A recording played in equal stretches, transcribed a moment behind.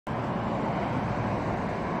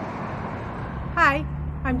Hi,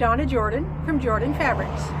 I'm Donna Jordan from Jordan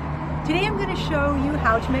Fabrics. Today I'm going to show you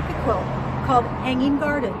how to make a quilt called Hanging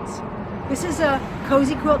Gardens. This is a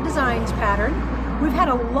Cozy Quilt Designs pattern. We've had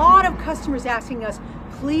a lot of customers asking us,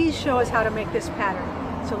 please show us how to make this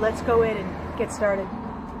pattern. So let's go in and get started.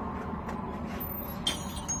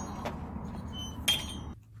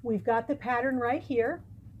 We've got the pattern right here.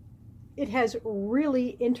 It has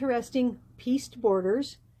really interesting pieced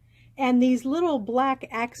borders and these little black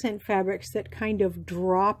accent fabrics that kind of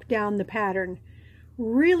drop down the pattern.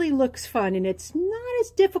 Really looks fun, and it's not as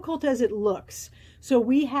difficult as it looks. So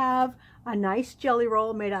we have a nice jelly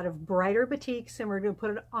roll made out of brighter batiks, and we're going to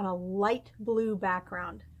put it on a light blue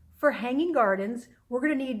background. For Hanging Gardens, we're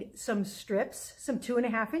going to need some strips, some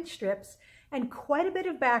 2.5-inch strips, and quite a bit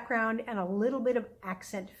of background and a little bit of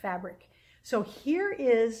accent fabric. So here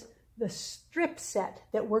is the strip set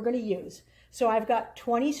that we're going to use. So I've got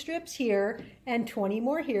 20 strips here and 20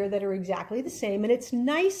 more here that are exactly the same, and it's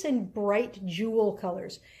nice and bright jewel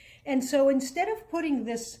colors. And so instead of putting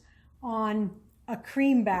this on a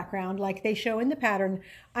cream background like they show in the pattern,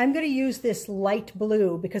 I'm going to use this light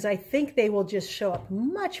blue because I think they will just show up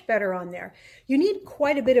much better on there. You need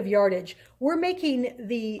quite a bit of yardage. We're making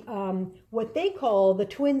the what they call the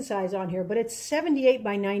twin size on here, but it's 78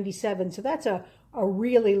 by 97, so that's a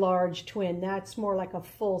really large twin. That's more like a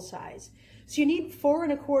full size. So you need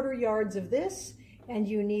 4¼ yards of this, and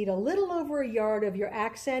you need a little over a yard of your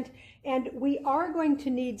accent, and we are going to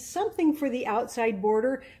need something for the outside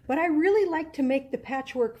border, but I really like to make the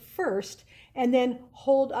patchwork first and then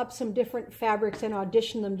hold up some different fabrics and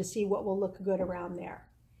audition them to see what will look good around there.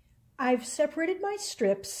 I've separated my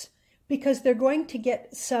strips because they're going to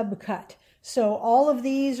get subcut. So all of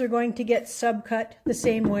these are going to get subcut the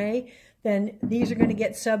same way. Then these are going to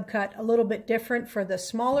get subcut a little bit different for the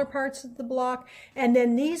smaller parts of the block. And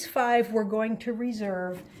then these 5 we're going to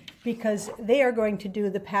reserve because they are going to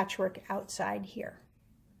do the patchwork outside here.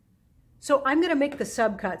 So I'm going to make the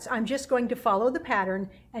subcuts. I'm just going to follow the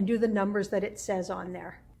pattern and do the numbers that it says on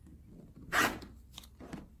there.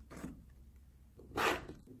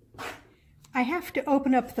 I have to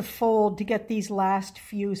open up the fold to get these last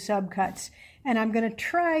few subcuts, and I'm going to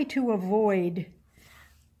try to avoid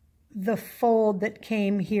the fold that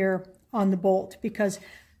came here on the bolt because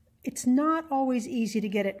it's not always easy to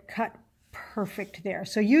get it cut perfect there.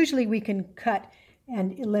 So usually we can cut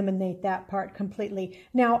and eliminate that part completely.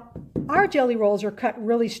 Now, our jelly rolls are cut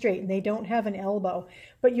really straight and they don't have an elbow,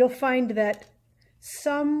 but you'll find that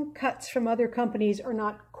some cuts from other companies are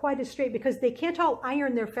not quite as straight because they can't all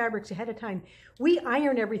iron their fabrics ahead of time. We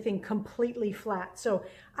iron everything completely flat, so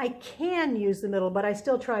I can use the middle, but I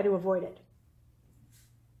still try to avoid it.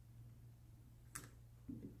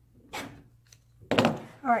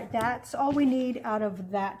 All right, that's all we need out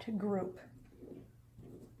of that group.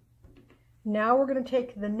 Now we're going to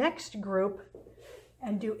take the next group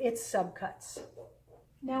and do its subcuts.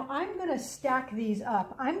 Now I'm going to stack these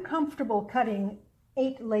up. I'm comfortable cutting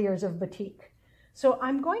 8 layers of batik. So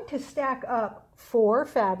I'm going to stack up 4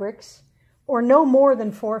 fabrics, or no more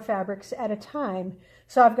than 4 fabrics at a time.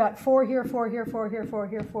 So I've got 4 here, 4 here, 4 here, 4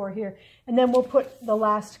 here, 4 here, and then we'll put the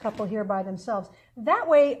last couple here by themselves. That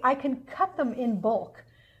way I can cut them in bulk.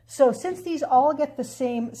 So since these all get the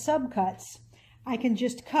same subcuts, I can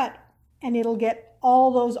just cut and it'll get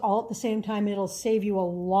all those all at the same time. It'll save you a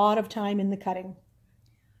lot of time in the cutting.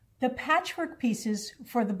 The patchwork pieces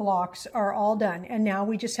for the blocks are all done, and now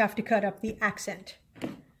we just have to cut up the accent.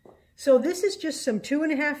 So this is just some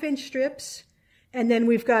 2.5-inch strips, and then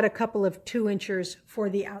we've got a couple of 2-inchers for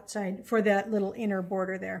the outside, for that little inner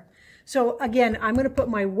border there. So again, I'm going to put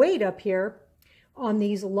my weight up here on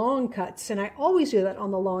these long cuts, and I always do that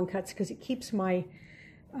on the long cuts because it keeps my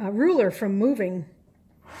ruler from moving.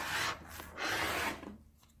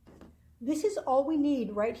 This is all we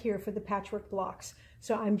need right here for the patchwork blocks.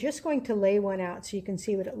 So I'm just going to lay one out so you can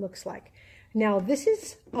see what it looks like. Now this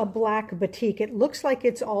is a black batik. It looks like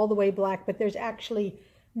it's all the way black, but there's actually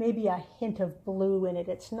maybe a hint of blue in it.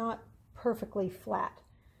 It's not perfectly flat.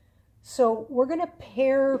 So we're going to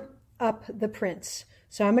pair up the prints.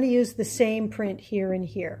 So I'm going to use the same print here and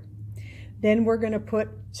here. Then we're going to put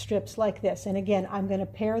strips like this. And again, I'm going to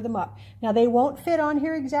pair them up. Now they won't fit on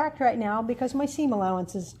here exact right now because my seam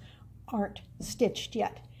allowances aren't stitched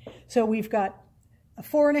yet. So we've got a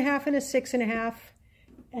 4.5 and a 6.5,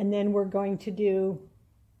 and then we're going to do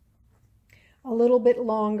a little bit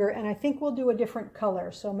longer, and I think we'll do a different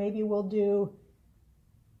color. So maybe we'll do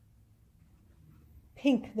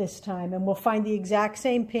pink this time, and we'll find the exact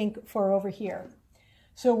same pink for over here.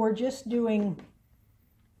 So we're just doing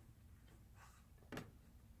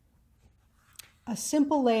a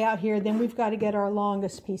simple layout here, then we've got to get our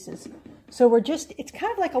longest pieces. So it's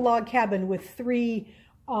kind of like a log cabin with 3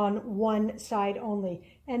 on one side only.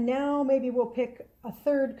 And now maybe we'll pick a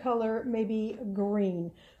third color, maybe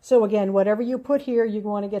green. So again, whatever you put here, you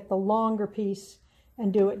want to get the longer piece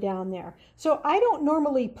and do it down there. So I don't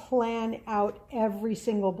normally plan out every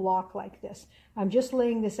single block like this. I'm just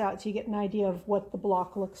laying this out so you get an idea of what the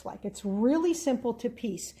block looks like. It's really simple to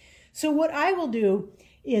piece. So what I will do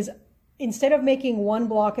is, instead of making one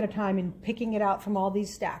block at a time and picking it out from all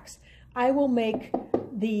these stacks, I will make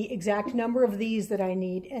the exact number of these that I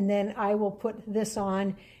need, and then I will put this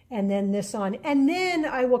on, and then this on, and then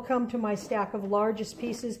I will come to my stack of largest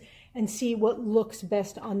pieces and see what looks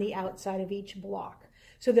best on the outside of each block.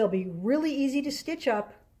 So they'll be really easy to stitch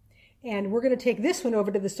up, and we're going to take this one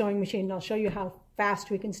over to the sewing machine, and I'll show you how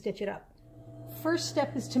fast we can stitch it up. First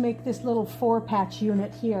step is to make this little 4-patch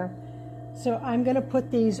unit here. So I'm going to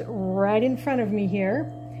put these right in front of me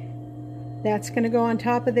here. That's going to go on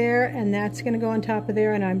top of there, and that's going to go on top of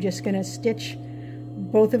there, and I'm just going to stitch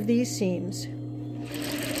both of these seams.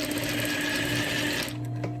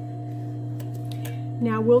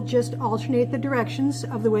 Now we'll just alternate the directions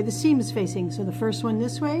of the way the seam is facing. So the first one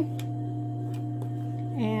this way,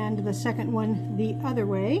 and the second one the other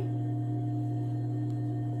way.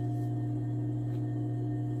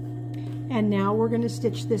 And now we're going to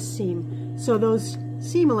stitch this seam. So those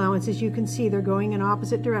seam allowances, you can see they're going in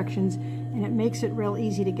opposite directions, and it makes it real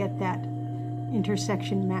easy to get that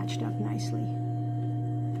intersection matched up nicely.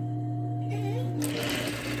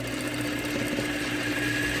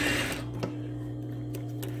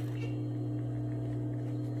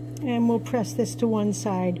 And we'll press this to one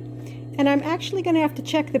side. And I'm actually going to have to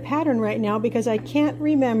check the pattern right now because I can't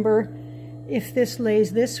remember if this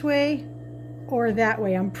lays this way or that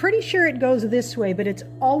way. I'm pretty sure it goes this way, but it's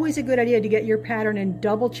always a good idea to get your pattern and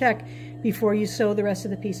double check before you sew the rest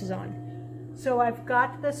of the pieces on. So I've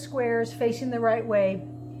got the squares facing the right way.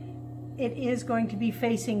 It is going to be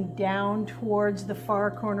facing down towards the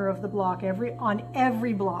far corner of the block on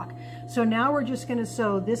every block. So now we're just going to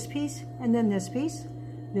sew this piece and then this piece,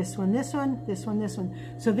 this one, this one, this one, this one.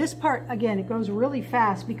 So this part, again, it goes really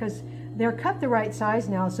fast because they're cut the right size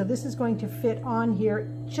now, so this is going to fit on here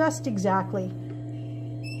just exactly.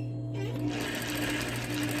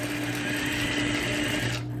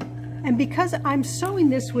 And because I'm sewing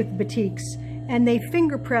this with batiks and they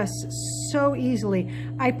finger press so easily,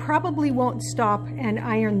 I probably won't stop and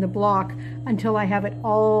iron the block until I have it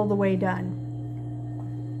all the way done.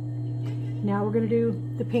 Now we're going to do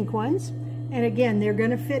the pink ones. And again, they're going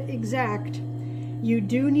to fit exact. You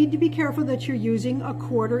do need to be careful that you're using a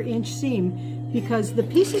 1/4 inch seam because the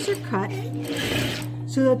pieces are cut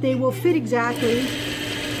so that they will fit exactly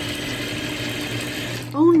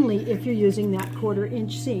only if you're using that 1/4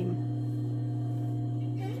 inch seam.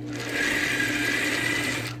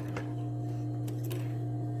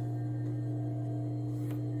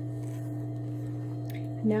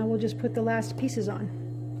 Now we'll just put the last pieces on.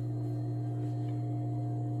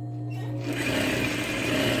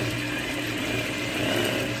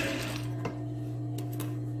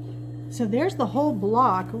 So there's the whole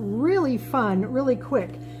block, really fun, really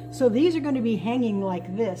quick. So these are going to be hanging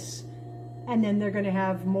like this, and then they're going to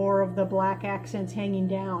have more of the black accents hanging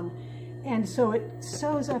down. And so it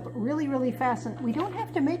sews up really, really fast, and we don't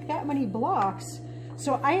have to make that many blocks.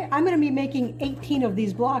 So I'm going to be making 18 of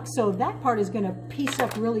these blocks, so that part is going to piece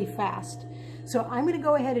up really fast. So I'm going to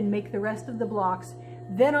go ahead and make the rest of the blocks,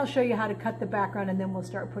 then I'll show you how to cut the background, and then we'll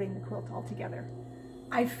start putting the quilt all together.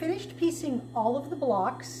 I've finished piecing all of the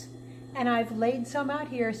blocks, and I've laid some out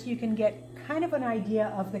here so you can get kind of an idea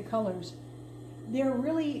of the colors. They're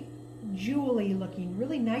really jewelly looking,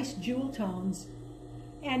 really nice jewel tones,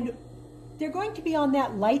 and they're going to be on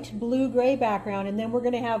that light blue-gray background, and then we're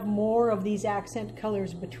going to have more of these accent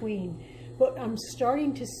colors between. But I'm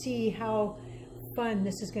starting to see how fun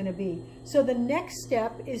this is going to be. So the next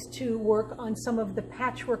step is to work on some of the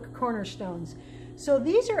patchwork cornerstones. So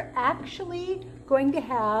these are actually going to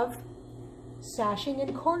have sashing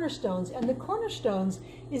and cornerstones, and the cornerstones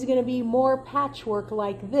is going to be more patchwork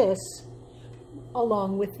like this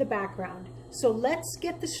along with the background. So let's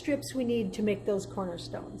get the strips we need to make those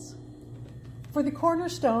cornerstones. For the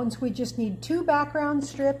cornerstones, we just need 2 background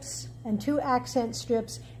strips and 2 accent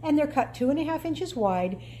strips, and they're cut 2.5 inches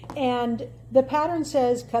wide. And the pattern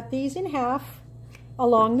says cut these in half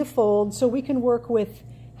along the fold so we can work with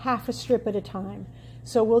half a strip at a time.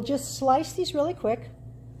 So we'll just slice these really quick,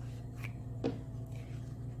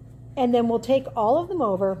 and then we'll take all of them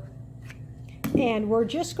over, and we're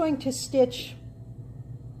just going to stitch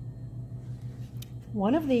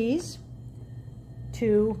one of these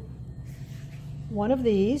to one of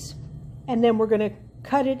these, and then we're going to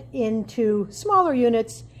cut it into smaller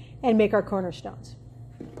units, and make our cornerstones.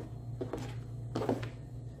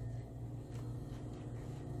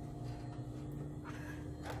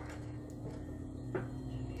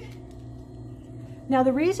 Now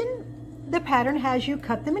the reason the pattern has you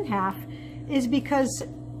cut them in half is because,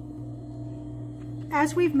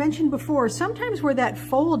 as we've mentioned before, sometimes where that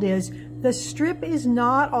fold is, the strip is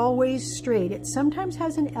not always straight. It sometimes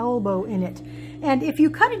has an elbow in it. And if you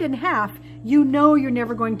cut it in half, you know you're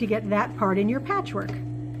never going to get that part in your patchwork.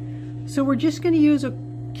 So we're just going to use a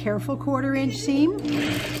careful 1/4 inch seam.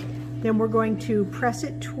 Then we're going to press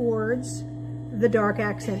it towards the dark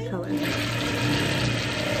accent color.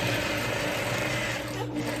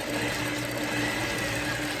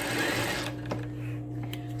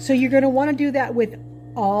 So you're going to want to do that with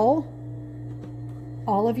all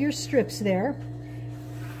of your strips there.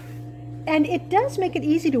 And it does make it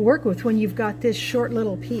easy to work with when you've got this short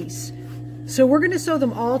little piece. So we're going to sew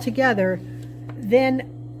them all together,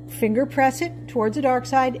 then finger press it towards the dark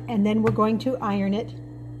side, and then we're going to iron it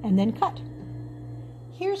and then cut.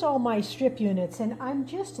 Here's all my strip units, and I'm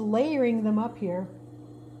just layering them up here,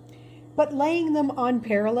 but laying them on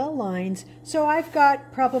parallel lines. So I've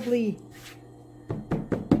got probably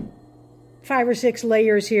 5 or 6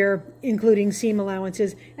 layers here, including seam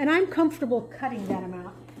allowances, and I'm comfortable cutting that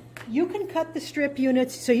amount. You can cut the strip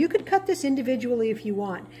units, so you could cut this individually if you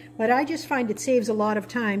want, but I just find it saves a lot of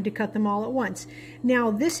time to cut them all at once. Now,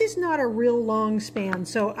 this is not a real long span,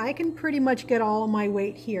 so I can pretty much get all my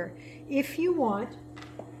weight here. If you want,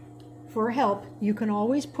 for help, you can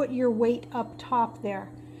always put your weight up top there.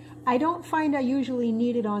 I don't find I usually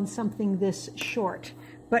need it on something this short,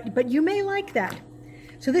 but you may like that.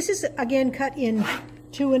 So this is, again, cut in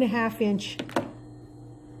 2.5 inch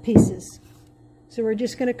pieces. So we're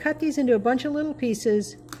just going to cut these into a bunch of little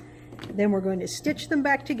pieces. Then we're going to stitch them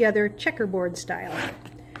back together checkerboard style.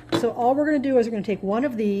 So all we're going to do is we're going to take one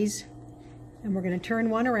of these, and we're going to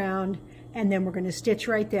turn one around, and then we're going to stitch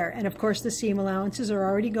right there. And of course the seam allowances are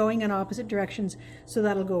already going in opposite directions, so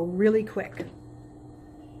that'll go really quick.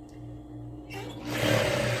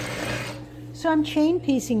 So I'm chain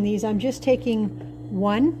piecing these. I'm just taking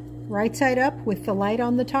one right side up with the light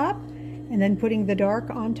on the top, and then putting the dark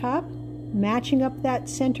on top, matching up that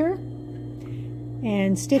center,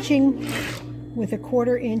 and stitching with a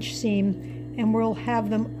 1/4 inch seam, and we'll have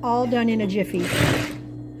them all done in a jiffy.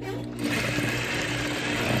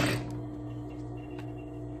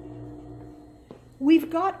 We've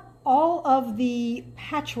got all of the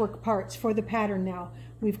patchwork parts for the pattern now.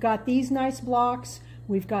 We've got these nice blocks.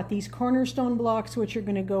 We've got these cornerstone blocks, which are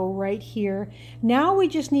going to go right here. Now we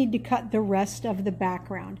just need to cut the rest of the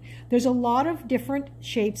background. There's a lot of different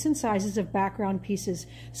shapes and sizes of background pieces.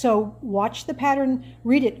 So watch the pattern,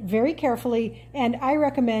 read it very carefully, and I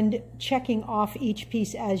recommend checking off each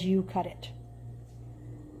piece as you cut it.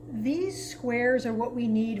 These squares are what we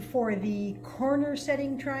need for the corner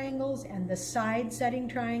setting triangles and the side setting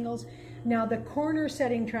triangles. Now the corner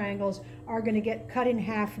setting triangles are going to get cut in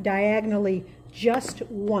half diagonally just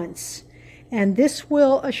once, and this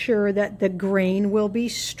will assure that the grain will be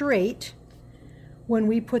straight when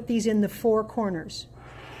we put these in the 4 corners.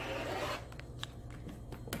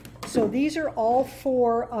 So these are all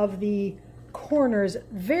 4 of the corners,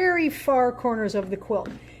 very far corners of the quilt,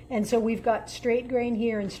 and so we've got straight grain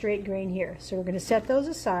here and straight grain here. So we're going to set those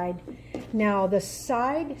aside. Now the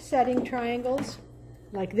side setting triangles,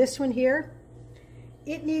 like this one here,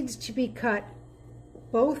 it needs to be cut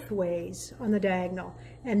both ways on the diagonal,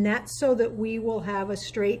 and that's so that we will have a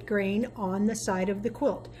straight grain on the side of the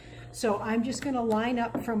quilt. So I'm just going to line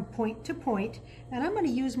up from point to point, and I'm going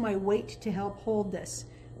to use my weight to help hold this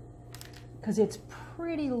because it's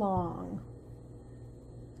pretty long.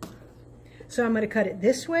 So I'm going to cut it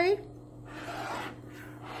this way,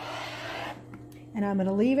 and I'm going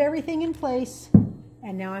to leave everything in place,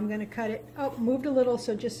 and now I'm going to cut it. Oh, moved a little,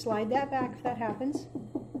 so just slide that back if that happens.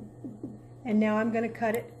 And now I'm going to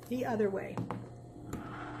cut it the other way.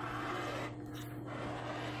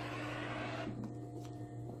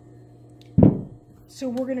 So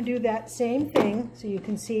we're going to do that same thing. So you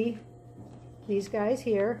can see these guys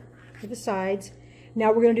here to the sides. Now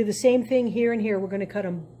we're going to do the same thing here and here. We're going to cut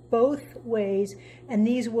them both ways, and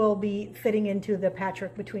these will be fitting into the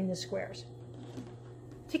patchwork between the squares.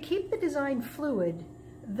 To keep the design fluid,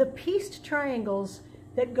 the pieced triangles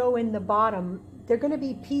that go in the bottom, they're going to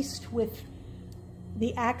be pieced with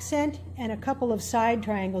the accent and a couple of side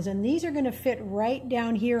triangles, and these are going to fit right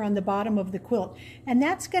down here on the bottom of the quilt, and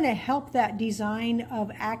that's going to help that design of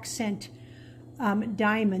accent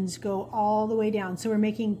diamonds go all the way down. So we're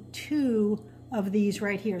making 2 of these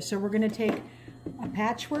right here. So we're going to take a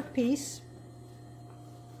patchwork piece,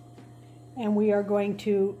 and we are going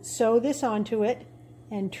to sew this onto it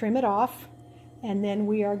and trim it off, and then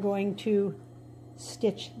we are going to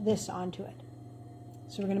stitch this onto it.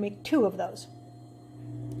 So we're going to make 2 of those.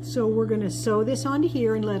 So we're going to sew this onto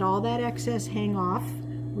here and let all that excess hang off.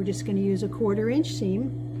 We're just going to use a 1/4 inch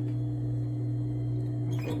seam.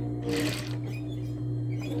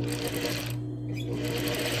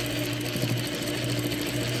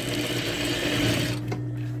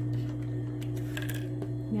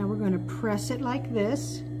 Now we're going to press it like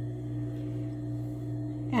this,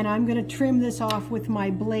 and I'm going to trim this off with my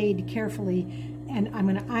blade carefully, and I'm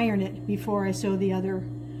going to iron it before I sew the other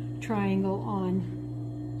triangle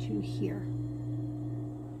on to here.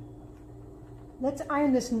 Let's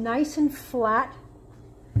iron this nice and flat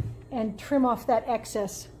and trim off that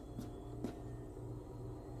excess.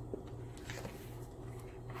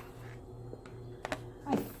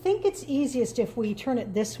 I think it's easiest if we turn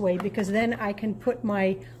it this way, because then I can put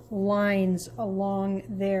my lines along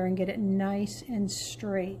there and get it nice and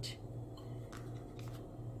straight.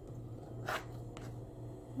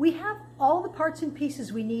 We have all the parts and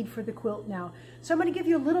pieces we need for the quilt now. So I'm going to give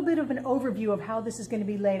you a little bit of an overview of how this is going to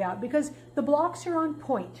be laid out, because the blocks are on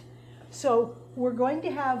point. So we're going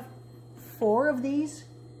to have 4 of these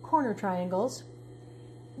corner triangles.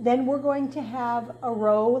 Then we're going to have a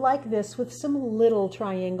row like this with some little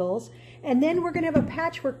triangles. And then we're going to have a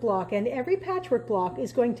patchwork block, and every patchwork block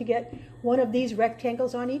is going to get one of these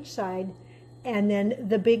rectangles on each side, and then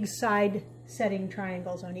the big side setting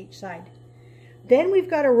triangles on each side. Then we've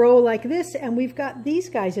got a row like this, and we've got these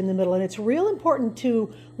guys in the middle, and it's real important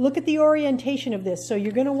to look at the orientation of this. So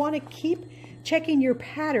you're going to want to keep checking your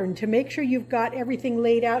pattern to make sure you've got everything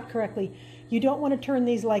laid out correctly. You don't want to turn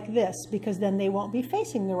these like this, because then they won't be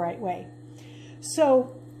facing the right way.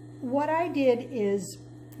 So what I did is,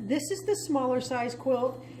 this is the smaller size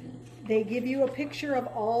quilt. They give you a picture of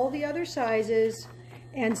all the other sizes,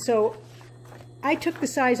 and so I took the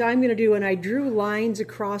size I'm going to do and I drew lines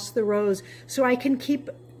across the rows so I can keep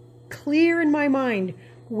clear in my mind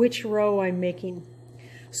which row I'm making.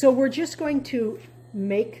 So we're just going to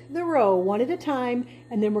make the row one at a time,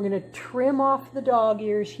 and then we're going to trim off the dog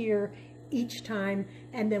ears here each time,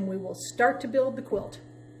 and then we will start to build the quilt.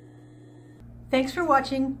 Thanks for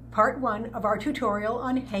watching part 1 of our tutorial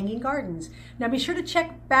on hanging gardens. Now be sure to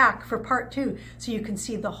check back for part 2 so you can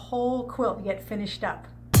see the whole quilt get finished up.